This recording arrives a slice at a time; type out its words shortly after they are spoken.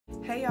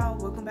Hey y'all,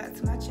 welcome back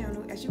to my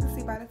channel. As you can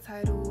see by the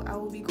title, I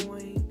will be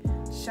going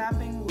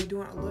shopping. We're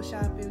doing a little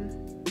shopping.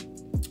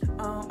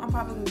 I'm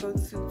probably gonna go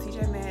to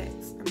TJ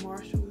Maxx and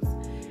Marshalls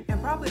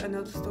and probably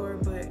another store,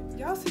 but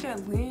y'all see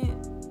that lint?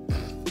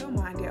 Don't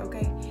mind it,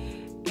 okay?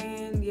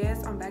 And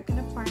yes, I'm back in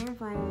the playing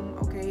room.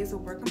 Okay, it's a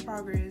work in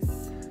progress.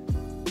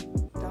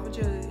 Don't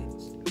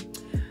judge.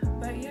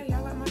 But yeah,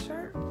 y'all like my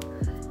shirt?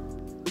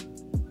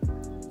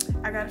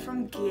 I got it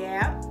from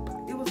Gap.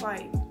 It was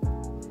like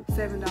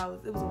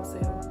 $7. It was on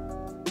sale.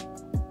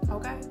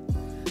 Okay,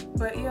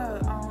 but yeah,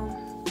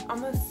 I'm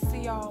gonna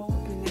see y'all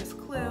in the next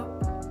clip.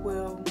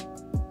 Well,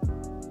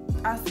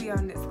 I'll see y'all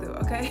in the next clip,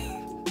 okay?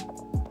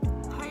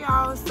 Hey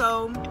y'all,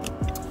 so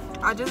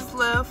I just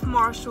left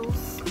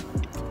Marshall's.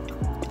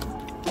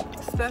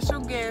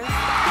 Special guest.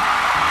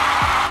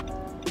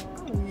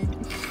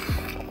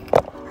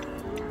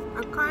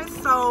 Okay,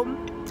 so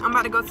I'm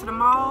about to go to the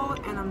mall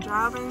and I'm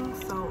driving,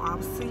 so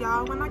I'll see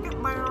y'all when I get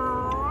there.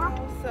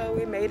 So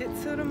we made it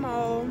to the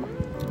mall.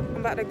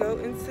 I'm about to go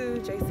into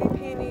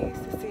JCPenney's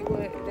to see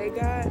what they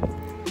got.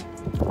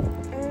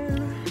 And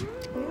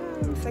yeah,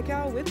 I'm take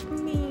y'all with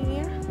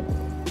me.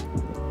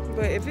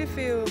 But if it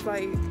feels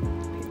like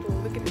people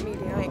looking at me,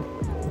 then I ain't.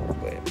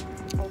 But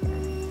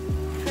okay.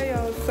 Hey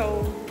y'all,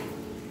 so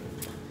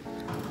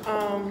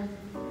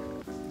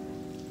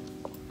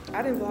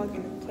I didn't vlog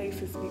in the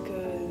places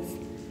because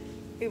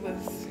it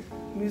was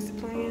music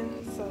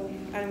playing, so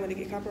I didn't want to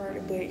get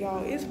copyrighted. But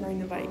y'all, it's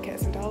raining like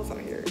cats and dogs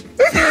out here.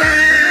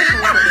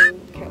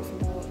 Cats and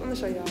dogs. I'm gonna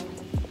show y'all.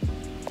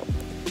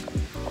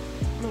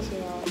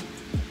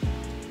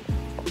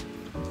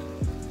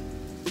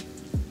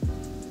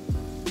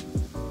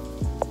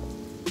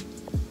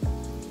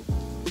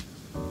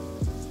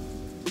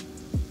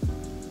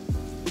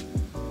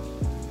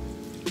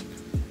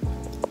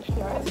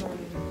 Y'all, it's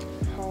raining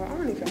hard. I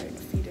don't know if y'all can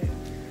see that,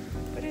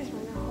 but it's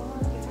raining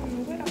hard. I don't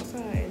know what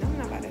outside, and I'm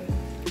not about to.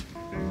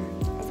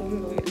 I told him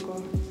to go get the car,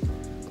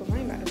 cause I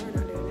ain't about to run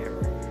out there in that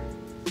rain.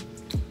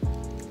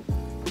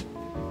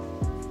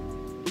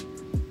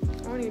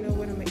 I don't even know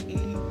what I'm gonna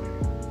eat,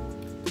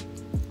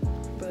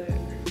 but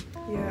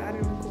yeah, I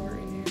didn't record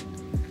in there.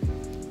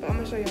 But I'm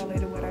gonna show y'all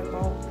later what I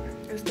bought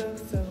and stuff.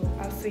 So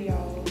I'll see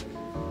y'all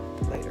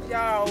later.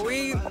 Y'all,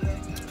 we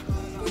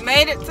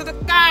made it to the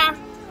car.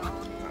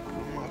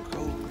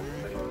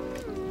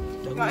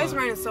 Y'all, it's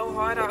raining so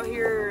hard out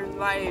here.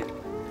 Like,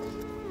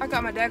 I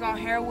got my daggone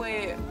hair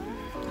wet.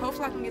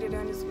 Hopefully I can get it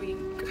done this week.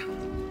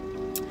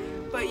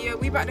 But yeah,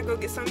 we about to go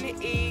get something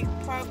to eat.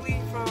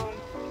 Probably from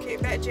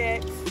Kickback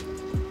Jack's.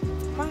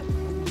 What?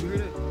 You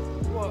heard it?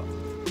 What?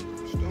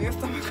 Your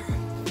stomach hurt.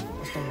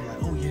 My stomach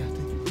like, oh yeah,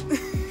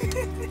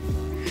 thank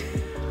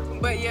you.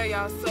 But yeah,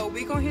 y'all, so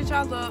we gonna hit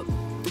y'all up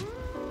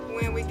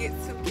when we get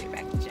to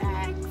Kickback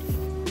Jack's.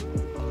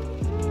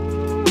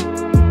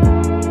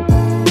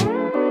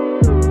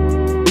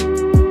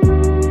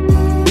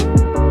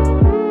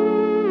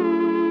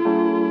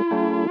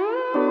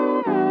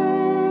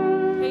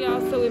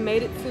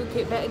 Made it to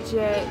Kickback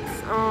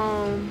Jack's.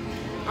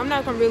 I'm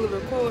not gonna really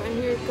record in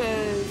here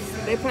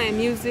because they playing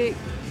music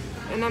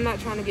and I'm not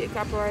trying to get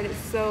copyrighted,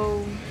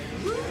 so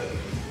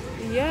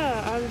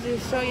yeah, I'll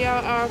just show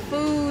y'all our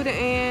food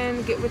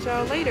and get with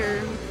y'all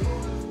later.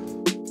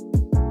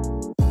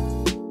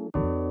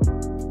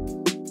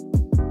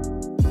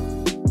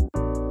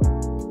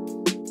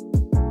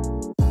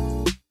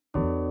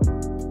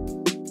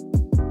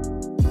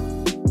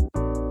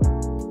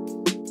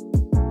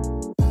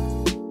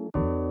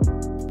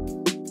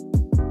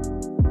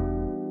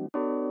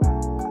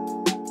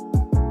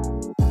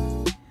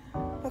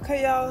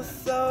 Okay y'all,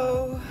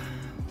 so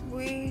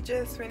we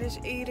just finished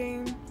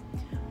eating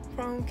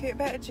from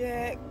Kickback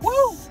Jack's.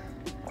 Woo!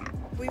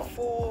 We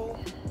full.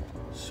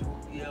 So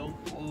yeah, I'm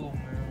full,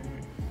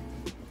 man.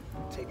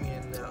 Take me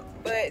a nap.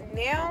 But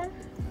now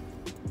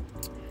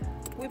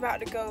we about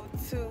to go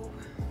to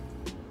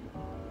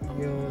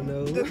you don't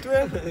know the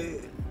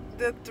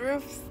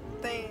thrift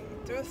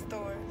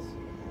stores,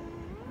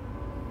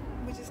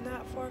 which is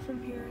not far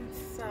from here.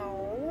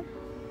 So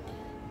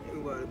we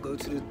about to go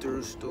to the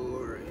thrift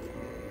store.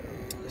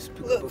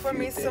 Look for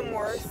me some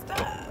more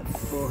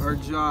stuff for her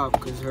job,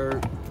 cause her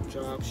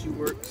job, she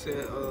works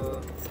at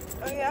oh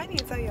yeah, I need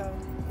to tell y'all.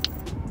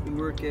 We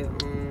work at I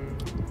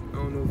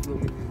don't know if you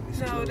want me to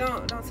disclose. No,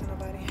 don't tell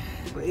nobody.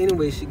 But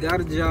anyway, she got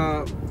a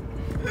job.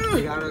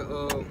 She got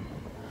a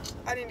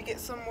I need to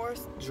get some more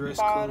dress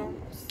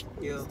bottoms.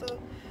 Code. Yeah. Stuff.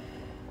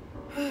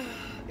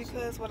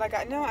 Because what I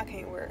got now I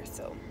can't wear,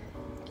 so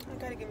I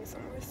gotta give me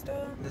some more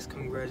stuff. Let's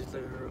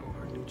congratulate her on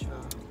her new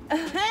job.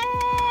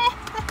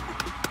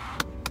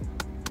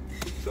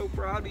 So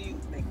proud of you.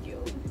 Thank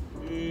you.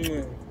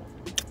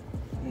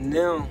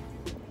 Now,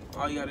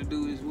 all you gotta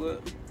do is what?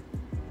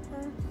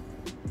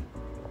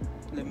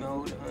 Let me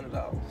hold $100.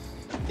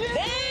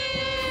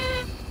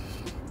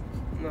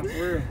 Not for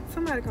real.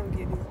 Somebody come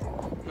get me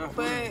too. Not for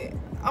but real.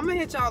 I'm gonna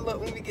hit y'all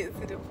up when we get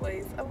to the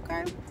place,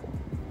 okay?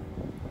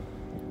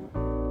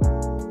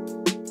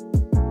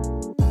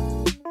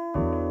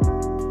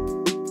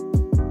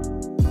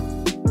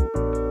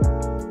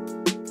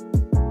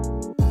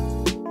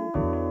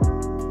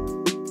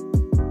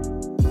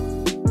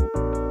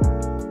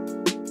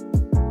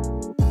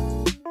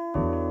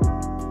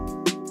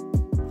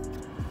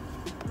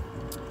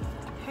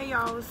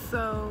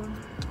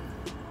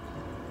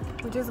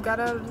 just got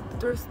out of the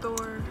thrift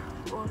store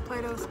or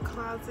Plato's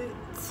Closet.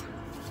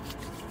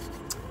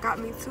 Got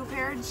me 2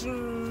 pair of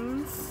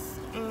jeans,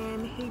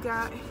 and he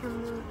got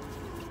him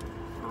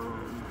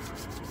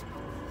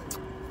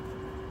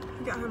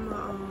a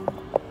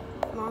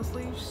long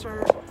sleeve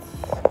shirt.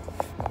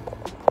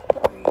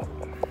 Wait.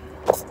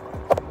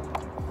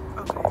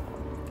 Okay.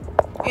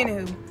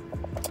 Anywho,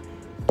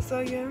 so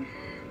yeah,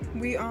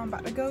 we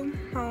about to go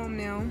home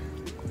now.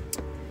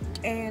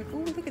 And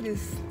ooh, look at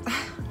this.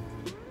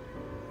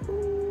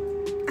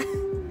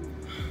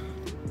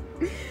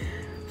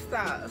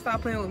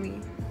 Stop playing with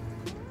me.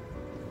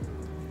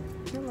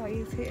 I feel like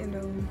he's hitting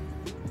though.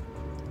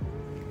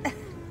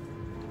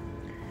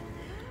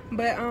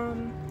 But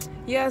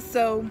yeah,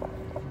 so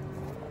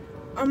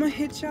I'm gonna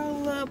hit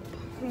y'all up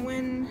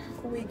when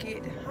we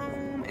get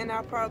home, and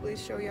I'll probably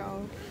show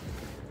y'all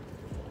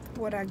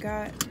what I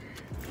got.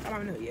 I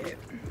don't know yet,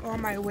 or I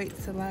might wait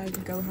till I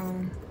go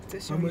home to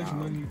show y'all. How much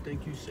money you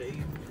think you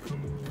saved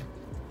coming here?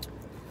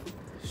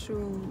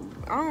 Shoot,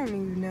 I don't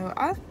even know.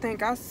 I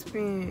think I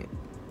spent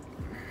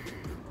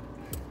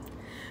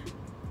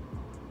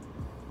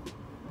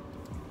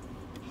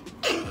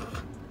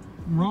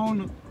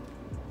Rona.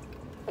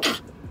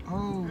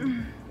 Oh.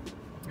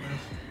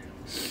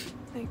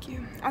 Thank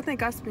you. I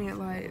think I spent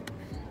like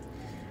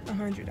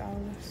 $100.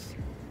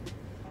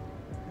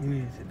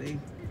 When today?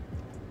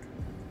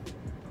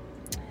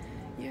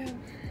 Yeah,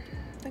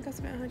 I think I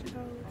spent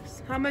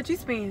 $100. How much you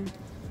spend?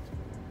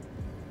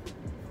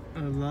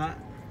 A lot.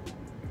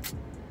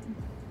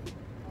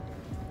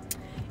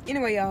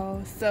 Anyway,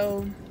 y'all,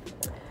 so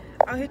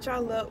I'll hit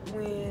y'all up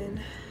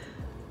when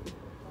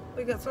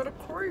we get to the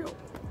crib.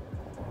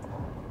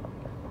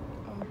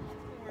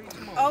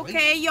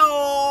 Okay,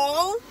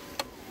 y'all.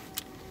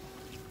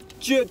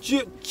 Chip.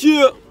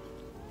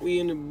 We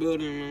in the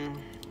building, man.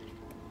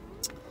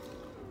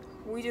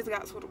 We just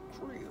got to the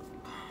crib.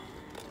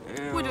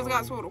 Damn. We just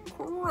got to the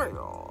crib.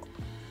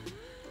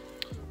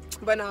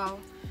 But no.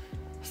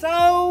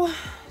 So,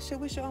 should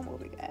we show them what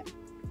we got?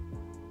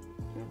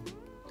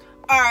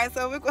 Alright,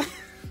 so we're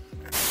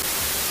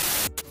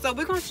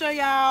gonna show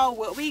y'all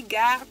what we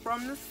got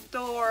from the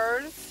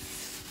stores.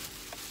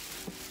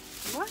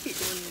 Why I keep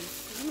doing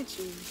this? Let me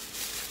choose.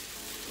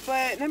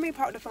 But let me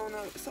pop the phone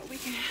up so we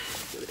can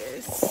do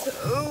this.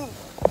 Ooh.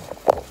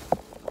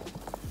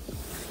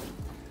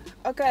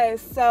 Okay,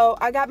 so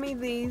I got me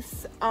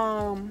these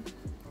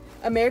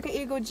American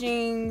Eagle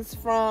jeans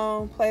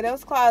from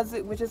Plato's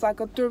Closet, which is like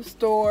a thrift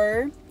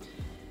store.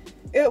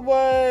 It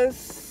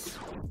was...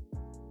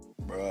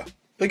 Bruh,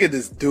 look at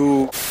this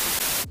dude.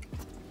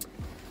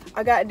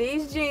 I got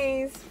these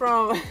jeans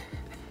from...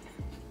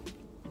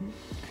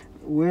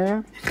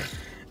 Where?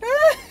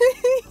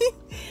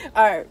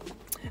 Alright.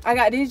 I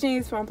got these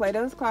jeans from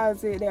Plato's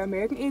Closet. They're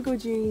American Eagle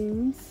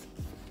jeans.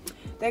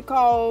 They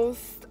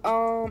cost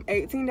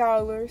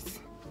 $18.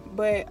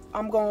 But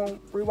I'm going to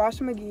rewash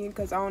them again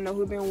because I don't know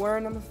who's been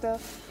wearing them and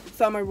stuff.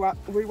 So I'm going to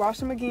rewash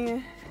them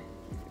again.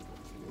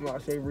 I'm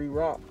about to say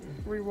re-rock.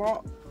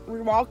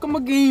 Rerock them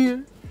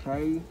again.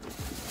 Okay.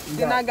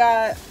 Then I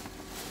got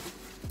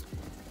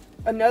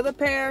another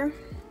pair.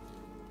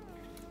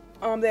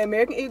 The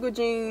American Eagle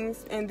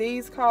jeans. And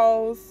these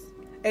cost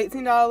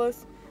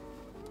 $18.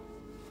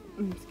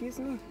 Excuse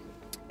me.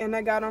 And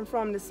I got them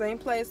from the same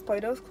place,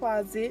 Plato's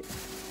Closet.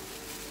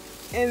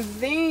 And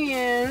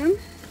then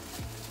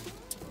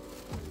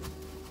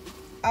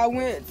I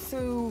went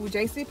to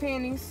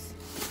JCPenney's.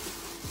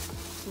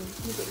 Let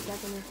me put it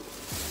back in there.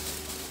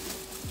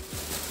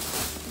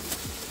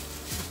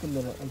 A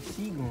little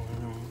AC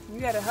going on. You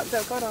got a hot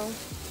tub coat on.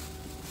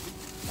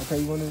 Okay,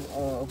 you want to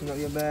open up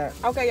your bag?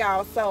 Okay,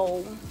 y'all.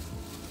 So,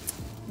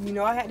 you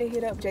know I had to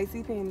hit up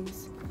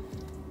JCPenney's.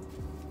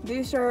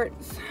 These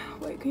shirts.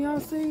 Wait, can y'all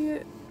see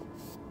it?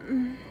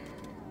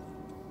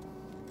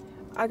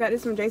 I got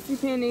this from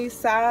JCPenney's,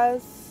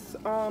 size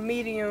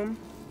medium.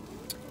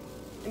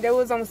 And that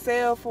was on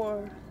sale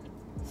for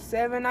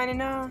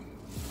 $7.99.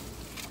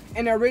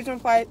 And the original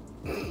price,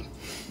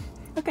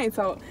 I can't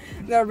talk.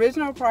 The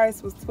original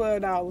price was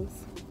 $12.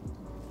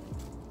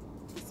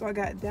 So I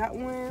got that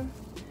one.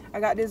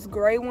 I got this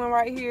gray one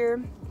right here,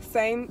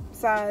 same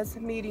size,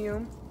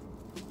 medium.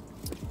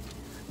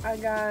 I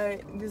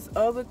got this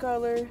other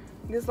color.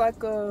 This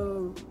like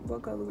a,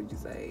 what color would you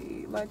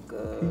say? Like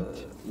a,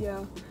 peach.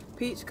 Yeah,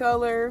 peach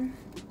color.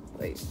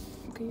 Wait,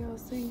 can y'all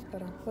see?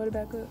 Hold on, hold it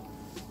back up.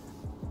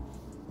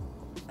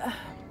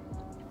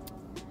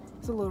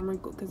 It's a little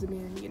wrinkled because of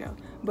being, you know.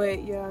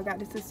 But yeah, I got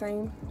this the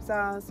same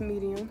size,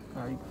 medium.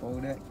 All right, you can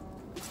fold that.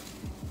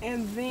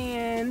 And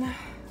then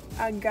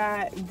I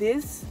got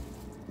this.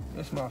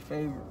 That's my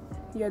favorite.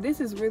 Yeah, this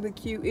is really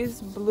cute.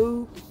 It's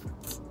blue.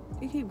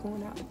 It keep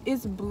going out.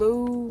 It's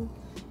blue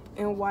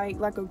and white,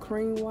 like a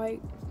cream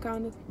white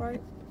kind of, right?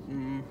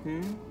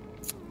 Mm-hmm.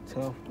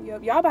 So.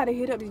 Yep. Y'all about to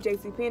hit up these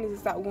JCPenney's and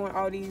stop going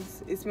all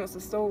these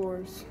expensive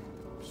stores.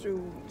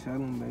 Shoot. Tell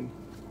them, baby.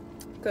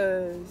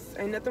 Cause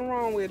ain't nothing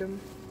wrong with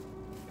them.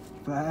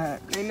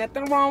 Facts. Ain't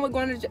nothing wrong with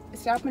going to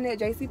shopping at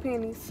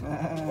JCPenney's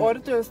Facts. or the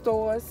thrift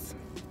stores.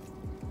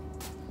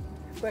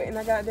 But and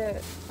I got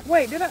that.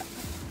 Wait, did I?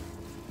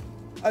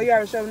 Oh, you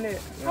already showed that.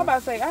 Yeah. I'm about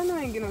to say I know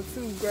I ain't getting no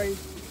 2 gray.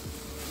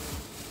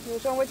 You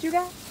show what you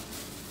got?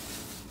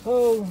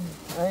 Oh,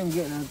 I ain't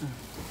getting nothing.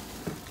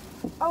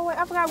 Oh wait,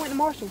 I forgot I went to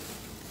Marshall.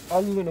 Oh,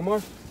 you went to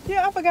Marshall?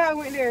 Yeah, I forgot I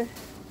went there.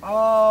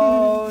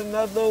 Oh,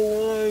 another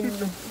one.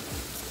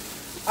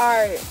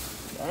 Alright.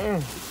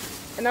 Damn.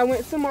 And I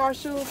went to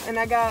Marshall and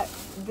I got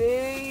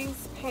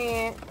these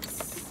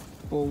pants.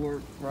 For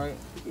work, right?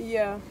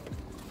 Yeah.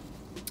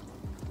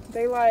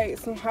 They like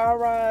some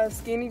high-rise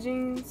skinny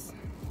jeans.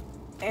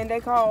 And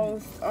they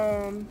cost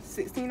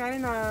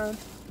 $16.99,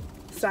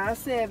 size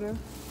 7.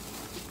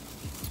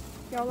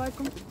 Y'all like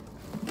them?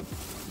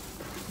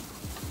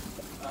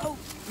 Oh.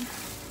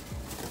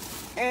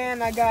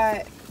 And I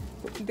got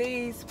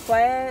these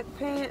plaid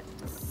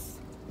pants.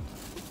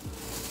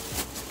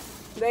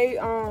 They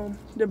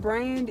the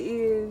brand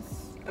is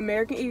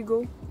American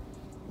Eagle.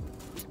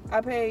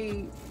 I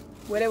paid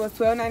it was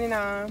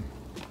 $12.99.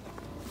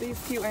 These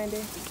cute, ain't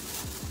they?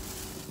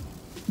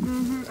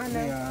 I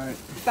know. Yeah, alright.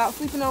 Stop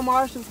sleeping on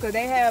Marshalls because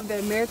they have the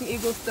American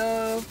Eagle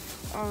stuff.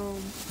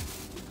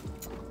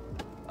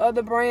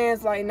 Other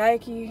brands like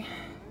Nike.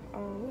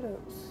 What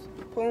else?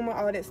 Puma,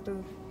 all that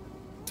stuff.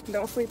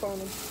 Don't sleep on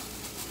them.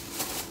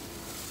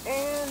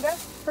 And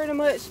that's pretty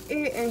much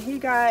it. And he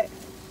got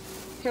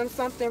him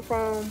something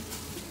from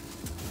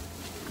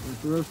The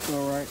thrift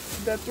store, right?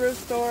 the thrift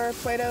store,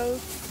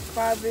 Plato's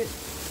Closet.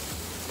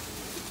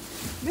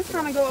 This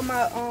kind of go with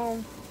my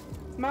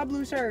my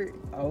blue shirt.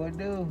 Oh, it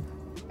do.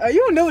 Oh,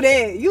 you knew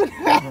that. You.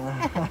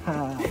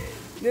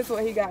 This is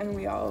what he got him,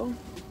 y'all.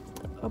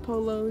 A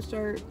polo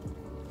shirt.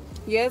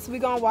 Yes, we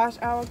gonna wash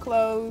our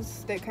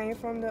clothes that came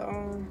from the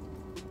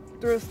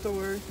thrift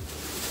store.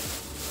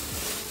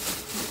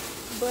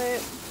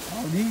 But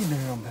Oh, these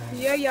damn bags.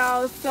 yeah,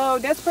 y'all. So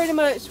that's pretty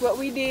much what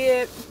we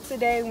did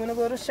today. Went a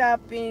little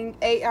shopping,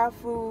 ate our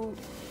food,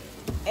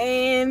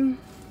 and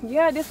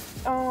yeah, this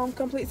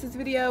completes this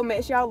video.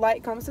 Make sure y'all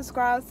like, comment,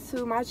 subscribe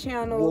to my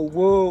channel.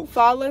 Whoa.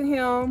 Follow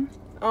him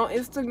on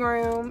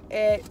Instagram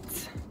at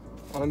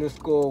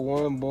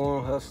 _1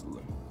 born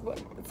hustler.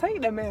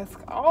 take the mask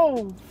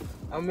off.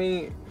 I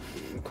mean,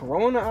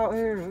 Corona out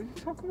here. What you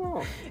talking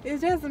about?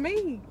 It's just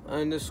me.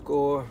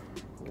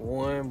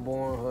 _1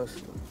 born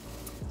hustler.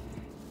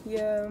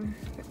 Yeah,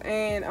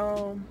 and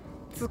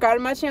subscribe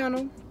to my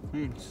channel.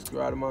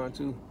 Subscribe to mine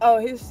too. Oh,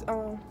 his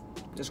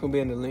It's gonna be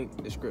in the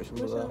link description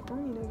what's your, below. I don't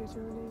even know what's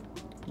your name.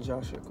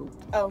 Joshua Coop.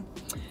 Oh,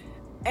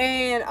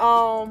 and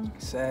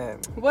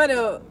Sad. what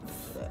else?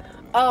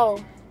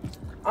 Oh,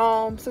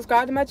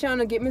 subscribe to my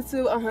channel. Get me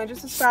to 100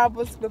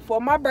 subscribers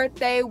before my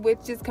birthday,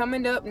 which is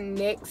coming up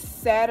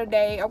next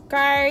Saturday.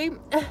 Okay.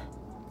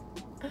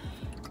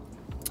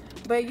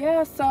 But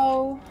yeah,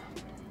 so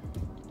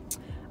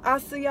I'll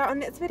see y'all in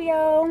the next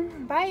video.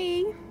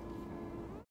 Bye.